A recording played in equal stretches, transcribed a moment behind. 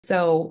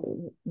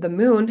So the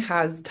moon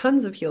has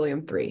tons of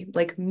helium-3,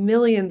 like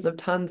millions of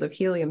tons of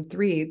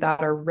helium-3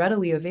 that are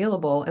readily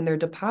available and they're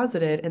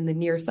deposited in the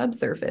near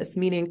subsurface,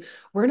 meaning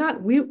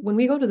we when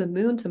we go to the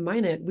moon to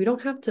mine it, we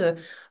don't have to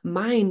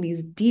mine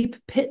these deep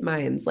pit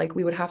mines like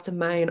we would have to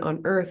mine on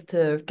Earth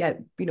to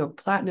get,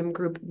 platinum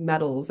group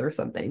metals or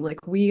something.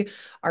 Like we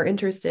are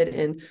interested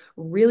in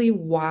really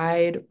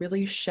wide,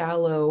 really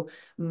shallow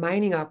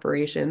mining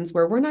operations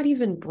where we're not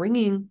even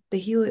bringing the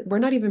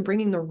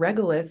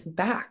regolith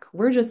back.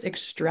 We're just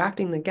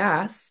extracting the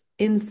gas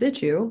in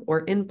situ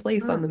or in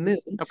place Hmm. on the moon.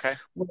 Okay.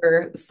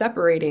 We're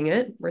separating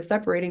it. We're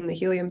separating the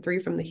helium-3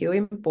 from the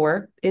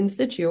helium-4 in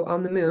situ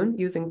on the moon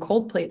using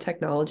coldplate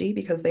technology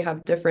because they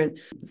have different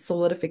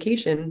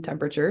solidification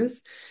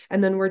temperatures.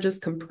 And then we're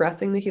just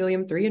compressing the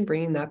helium-3 and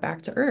bringing that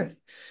back to Earth.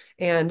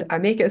 And I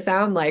make it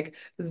sound like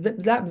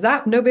zip, zap,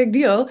 zap, no big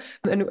deal.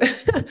 And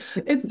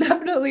it's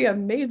definitely a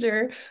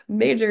major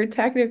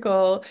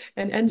technical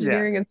and Yeah.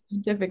 engineering and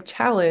scientific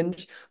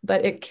challenge,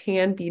 but it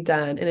can be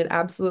done and it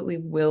absolutely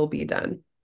will be done.